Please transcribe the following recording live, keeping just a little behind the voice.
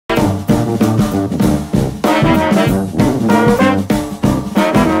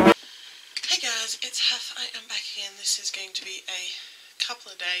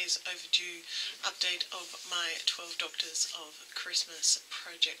couple of days overdue update of my 12 Doctors of Christmas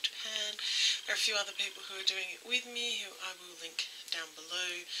Project Pan. There are a few other people who are doing it with me, who I will link down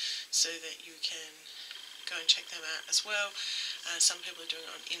below so that you can go and check them out as well. Some people are doing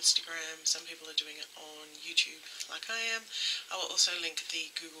it on Instagram, some people are doing it on YouTube like I am. I will also link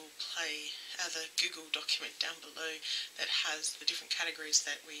the Google document down below that has the different categories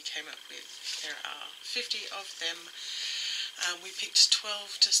that we came up with. There are 50 of them. We picked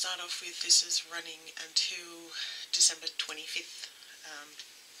 12 to start off with. This is running until December 25th.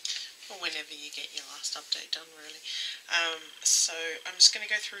 Or whenever you get your last update done, really. So I'm just going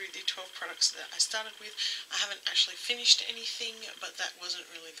to go through the 12 products that I started with. I haven't actually finished anything, but that wasn't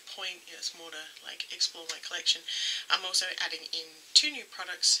really the point. It's more to like explore my collection. I'm also adding in 2 new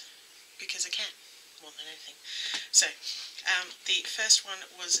products because I can, more than anything. So the first one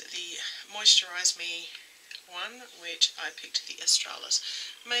was the Moisturize Me one, which I picked the Australis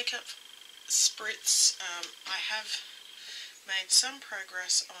Makeup Spritz. I have made some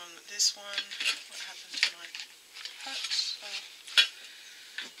progress on this one. What happened to my cups?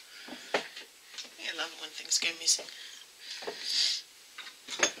 I love it when things go missing.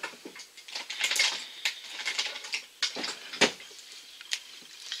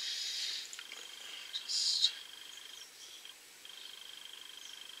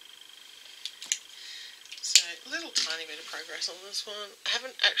 So, a little tiny bit of progress on this one. I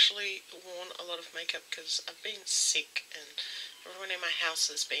haven't actually worn a lot of makeup because I've been sick and everyone in my house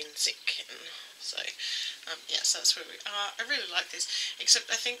has been sick, and so yeah, so that's where we are. I really like this,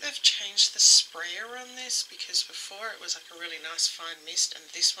 except I think they've changed the sprayer on this, because before it was like a really nice fine mist, and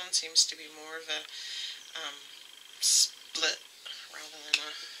this one seems to be more of a split rather than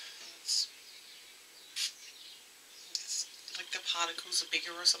a, it's like the particles are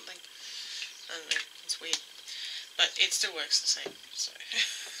bigger or something. I don't know, it's weird, but it still works the same. So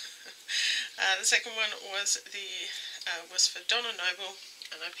the second one was for Donna Noble,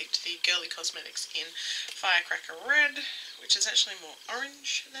 and I picked the Girly Cosmetics in Firecracker Red, which is actually more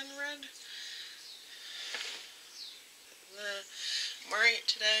orange than red. I'm wearing it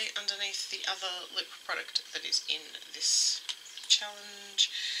today underneath the other lip product that is in this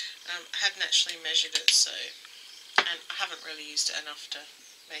challenge. I hadn't actually measured it, so, and I haven't really used it enough to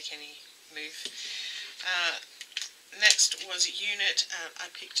make any move. Next was Unit. I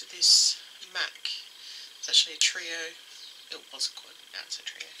picked this MAC. It's actually a trio. It was a quad, now it's a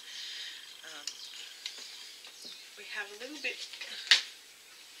trio. We have a little bit,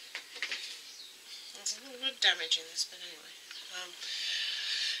 there's a little bit of damage in this, but anyway.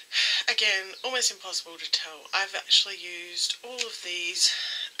 Again, almost impossible to tell. I've actually used all of these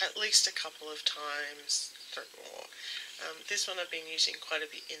at least a couple of times. This one I've been using quite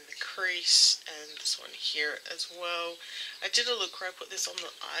a bit in the crease, and this one here as well. I did a look where I put this on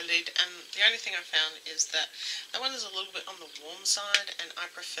the eyelid, and the only thing I found is that one is a little bit on the warm side, and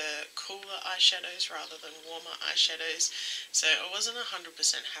I prefer cooler eyeshadows rather than warmer eyeshadows, so I wasn't 100%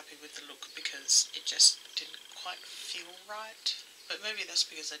 happy with the look because it just didn't quite feel right, but maybe that's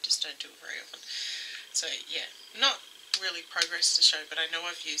because I just don't do it very often. So yeah, not really progress to show, but I know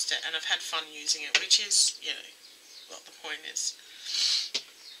I've used it and I've had fun using it, which is, you know, what the point is.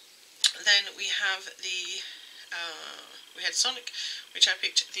 Then we have the we had Sonic, which I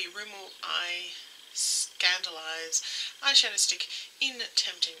picked the Rimmel Eye Scandalize eyeshadow stick in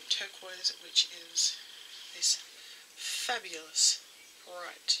Tempting Turquoise, which is this fabulous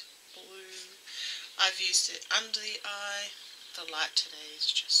bright blue. I've used it under the eye. The light today is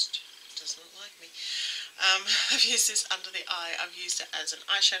just does not like me. I've used this under the eye. I've used it as an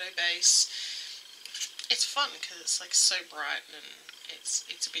eyeshadow base. It's fun because it's like so bright and it's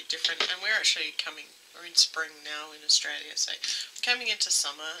a bit different. And we're in spring now in Australia, so we're coming into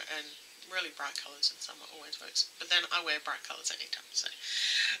summer, and really bright colours in summer always works. But then I wear bright colours anytime. So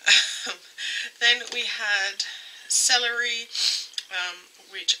then we had Celery,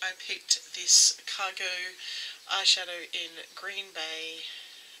 which I picked this Cargo eyeshadow in Green Bay.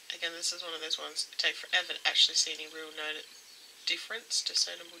 Again, this is one of those ones that take forever to actually see any real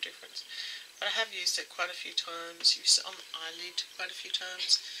discernible difference. But I have used it quite a few times, used it on the eyelid quite a few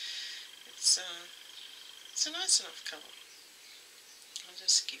times. It's a nice enough colour. I'll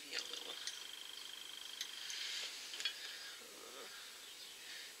just give you a little.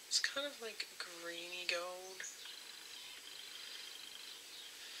 It's kind of like greeny gold.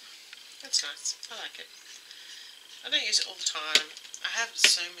 That's nice. I like it. I don't use it all the time. I have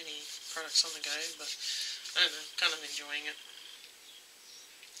so many products on the go, but I don't know, kind of enjoying it.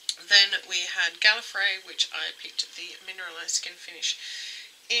 Then we had Gallifrey, which I picked the Mineralized Skin Finish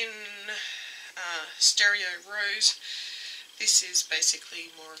in Stereo Rose. This is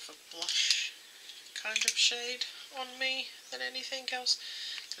basically more of a blush kind of shade on me than anything else,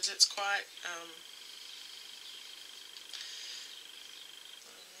 because it's quite I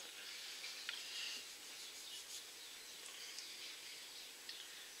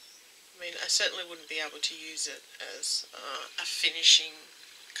mean, I certainly wouldn't be able to use it as a finishing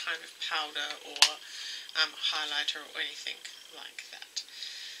kind of powder or highlighter or anything like that.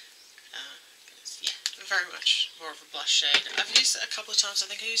 Yeah, very much more of a blush shade. I've used it a couple of times. I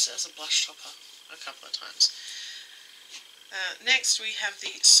think I used it as a blush topper a couple of times. Next we have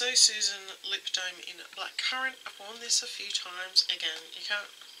the So Susan Lip Dome in Black Currant. I've worn this a few times. Again, you can't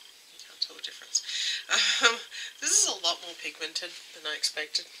tell the difference. This is a lot more pigmented than I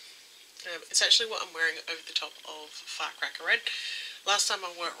expected. It's actually what I'm wearing over the top of Firecracker Red. Last time I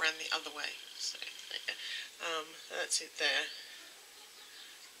wore it around the other way. So yeah. That's it there.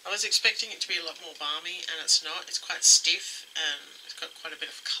 I was expecting it to be a lot more balmy, and it's not. It's quite stiff, and it's got quite a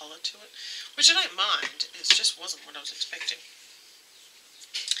bit of colour to it, which I don't mind. It just wasn't what I was expecting.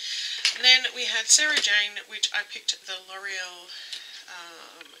 And then we had Sarah Jane, which I picked the L'Oreal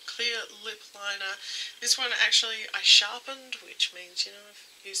Clear Lip Liner. This one actually I sharpened, which means, you know, I've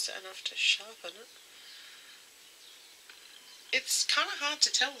used it enough to sharpen it. It's kind of hard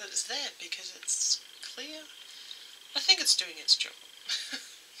to tell that it's there because it's clear. I think it's doing its job.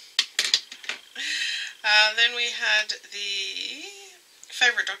 Then we had the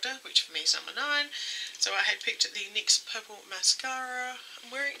Favourite Doctor, which for me is number 9. So I had picked the NYX Purple Mascara.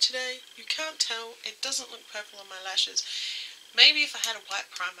 I'm wearing it today. You can't tell. It doesn't look purple on my lashes. Maybe if I had a white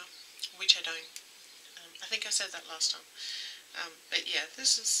primer, which I don't. I think I said that last time. But yeah,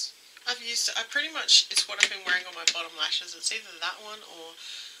 this is... I've used it. It's what I've been wearing on my bottom lashes. It's either that one or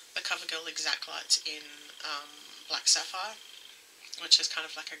the CoverGirl Exact Lights in Black Sapphire, which is kind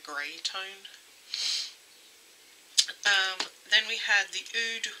of like a grey tone. Then we had the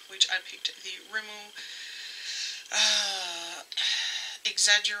Oud, which I picked the Rimmel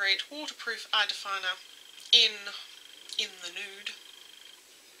Exaggerate Waterproof Eye Definer in the nude,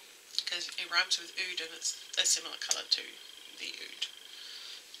 because it rhymes with oud and it's a similar colour to the Oud.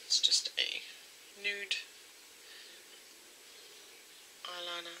 It's just a nude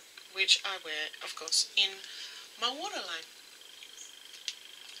eyeliner, which I wear, of course, in my waterline,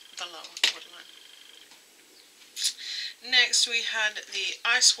 the lower waterline. Next we had the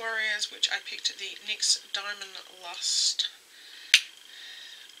Ice Warriors, which I picked the NYX Diamond Lust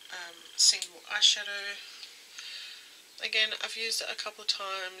single eyeshadow. Again, I've used it a couple of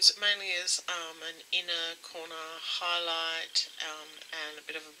times, mainly as an inner corner highlight and a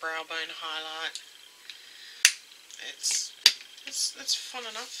bit of a brow bone highlight. It's fun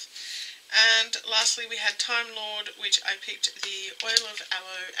enough. And lastly we had Time Lord, which I picked the Oil of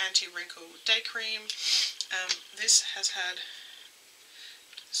Aloe Anti-Wrinkle Day Cream. This is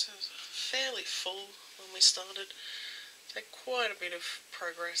fairly full when we started. Had quite a bit of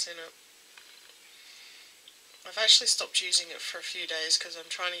progress in it. I've actually stopped using it for a few days because I'm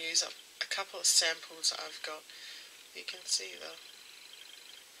trying to use up a couple of samples I've got. You can see the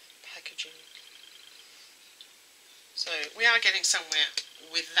packaging. So we are getting somewhere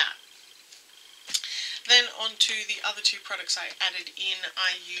with that. Then on to the other two products I added in.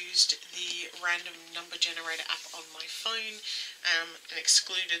 I used the random number generator app on my phone and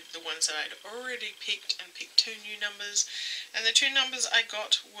excluded the ones that I'd already picked and picked 2 new numbers. And the 2 numbers I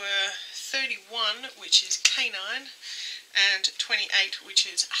got were 31, which is Canine, and 28, which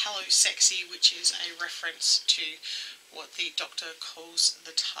is Hello Sexy, which is a reference to what the Doctor calls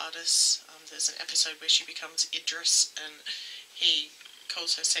the TARDIS. There's an episode where she becomes Idris and he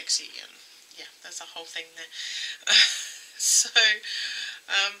calls her sexy, and yeah, there's a whole thing there. So,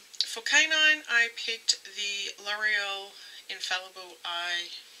 for Canine, I picked the L'Oreal Infallible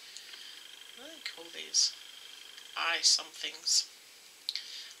Eye, what do they call these? Eye somethings.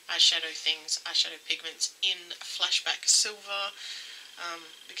 Eyeshadow things, eyeshadow pigments in Flashback Silver,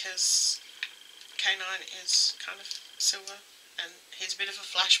 because Canine is kind of silver, and he's a bit of a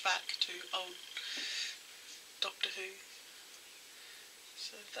flashback to old Doctor Who.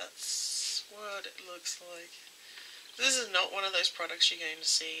 So that's what it looks like. This is not one of those products you're going to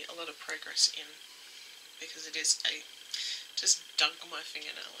see a lot of progress in, because it is just dunk my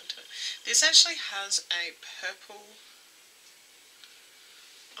fingernail into it. This actually has a purple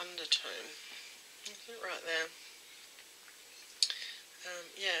undertone. You can see it right there.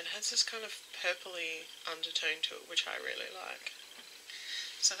 Yeah, it has this kind of purpley undertone to it, which I really like.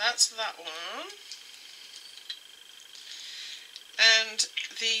 So that's that one. And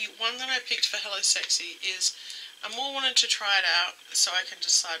the one that I picked for Hello Sexy is, I more wanted to try it out so I can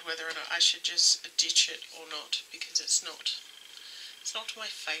decide whether or not I should just ditch it or not, because it's not It's not my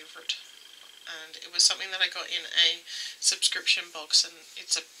favourite, and it was something that I got in a subscription box, and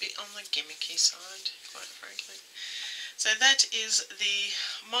it's a bit on the gimmicky side, quite frankly. So that is the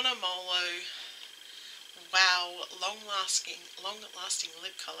Monomolo Wow long-lasting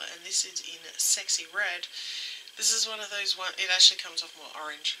lip colour, and this is in Sexy Red. This is one of those ones, it actually comes off more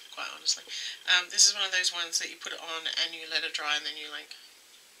orange, quite honestly. This is one of those ones that you put it on and you let it dry, and then you like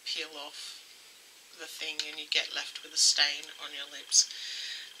peel off the thing and you get left with a stain on your lips.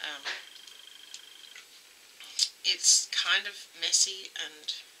 It's kind of messy, and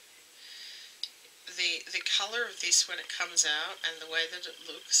the colour of this when it comes out and the way that it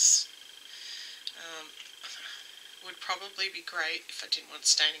looks would probably be great if I didn't want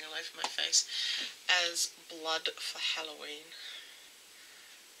staining all over my face as blood for Halloween.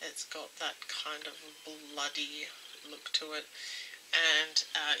 It's got that kind of bloody look to it, and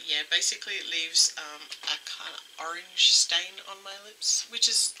yeah, basically it leaves a kind of orange stain on my lips, which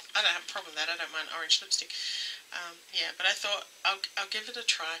is, I don't have a problem with that, I don't mind orange lipstick. Yeah, but I thought I'll give it a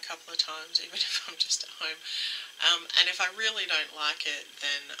try a couple of times, even if I'm just at home. And if I really don't like it,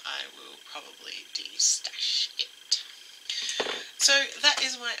 then I will probably de-stash it. So that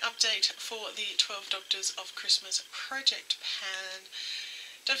is my update for the 12 Doctors of Christmas Project Pan.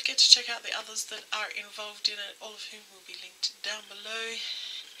 Don't forget to check out the others that are involved in it, all of whom will be linked down below.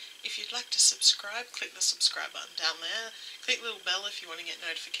 If you'd like to subscribe, click the subscribe button down there. Click the little bell if you want to get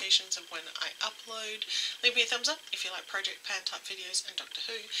notifications of when I upload. Leave me a thumbs up if you like Project Pan type videos and Doctor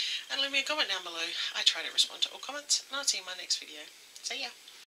Who. And leave me a comment down below. I try to respond to all comments, and I'll see you in my next video. See ya!